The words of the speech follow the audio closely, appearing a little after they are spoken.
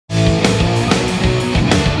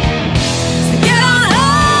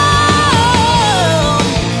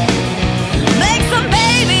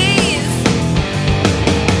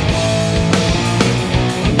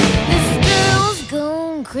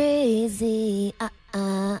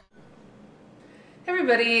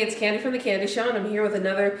Everybody, it's Candy from the Candy Show, and I'm here with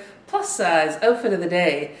another plus size outfit of the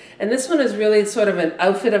day. And this one is really sort of an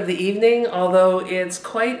outfit of the evening, although it's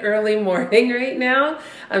quite early morning right now.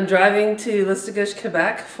 I'm driving to Listigouche,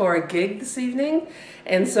 Quebec for a gig this evening,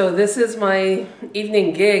 and so this is my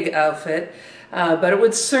evening gig outfit. But it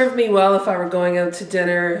would serve me well if I were going out to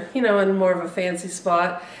dinner, you know, in more of a fancy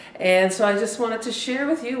spot. And so I just wanted to share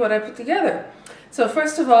with you what I put together. So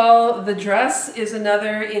first of all, the dress is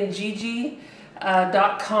another Ingigi.com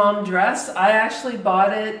dress. I actually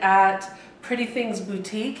bought it at Pretty Things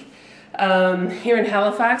Boutique here in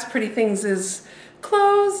Halifax. Pretty Things is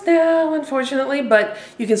closed now, unfortunately, but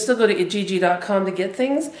you can still go to Ingigi.com to get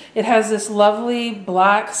things. It has this lovely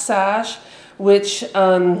black sash which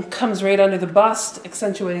comes right under the bust,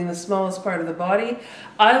 accentuating the smallest part of the body.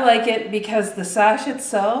 I like it because the sash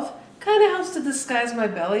itself kind of helps to disguise my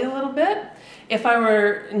belly a little bit. If I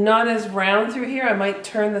were not as round through here, I might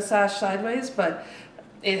turn the sash sideways, but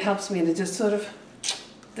it helps me to just sort of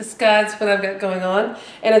disguise what I've got going on.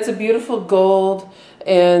 And it's a beautiful gold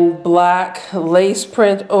and black lace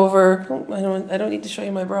print over, I don't need to show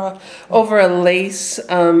you my bra, over a lace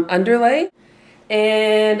underlay.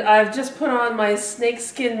 And I've just put on my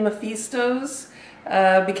snakeskin Mephistos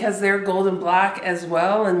because they're gold and black as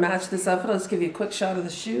well and match this outfit. I'll just give you a quick shot of the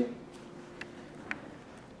shoe.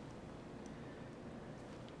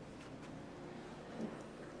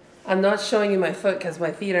 I'm not showing you my foot because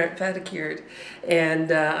my feet aren't pedicured,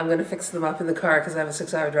 and I'm going to fix them up in the car because I have a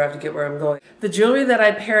 6-hour drive to get where I'm going. The jewelry that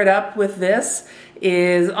I paired up with this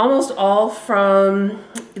is almost all from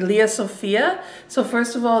Lia Sophia. So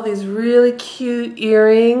first of all, these really cute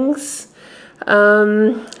earrings,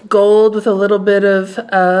 gold with a little bit of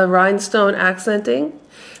rhinestone accenting,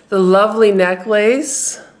 the lovely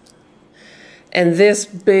necklace, and this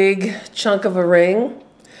big chunk of a ring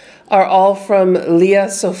are all from Lia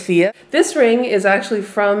Sophia. This ring is actually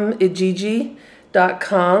from Ingigi.com.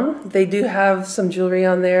 They do have some jewelry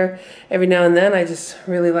on there every now and then. I just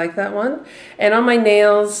really like that one. And on my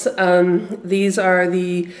nails, these are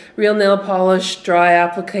the real nail polish dry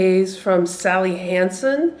appliques from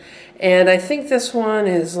Hansen. And I think this one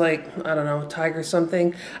is like, I don't know, tiger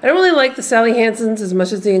something. I don't really like the Sally Hansens as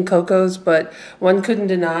much as the Incocos, but one couldn't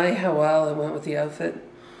deny how well it went with the outfit.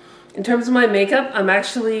 In terms of my makeup, I'm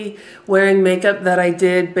actually wearing makeup that I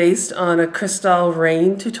did based on a Crystal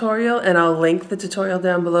Rain tutorial, and I'll link the tutorial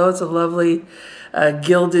down below. It's a lovely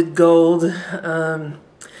gilded gold, kind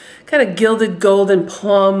of gilded gold and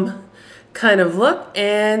plum kind of look,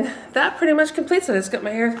 and that pretty much completes it. I just got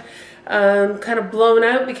my hair kind of blown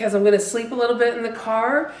out because I'm going to sleep a little bit in the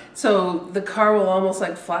car, so the car will almost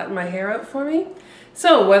like flatten my hair out for me.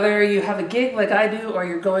 So whether you have a gig like I do or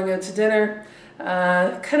you're going out to dinner,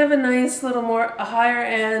 kind of a nice little more higher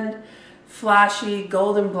end, flashy,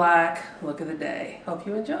 golden black look of the day. Hope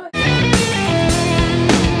you enjoy.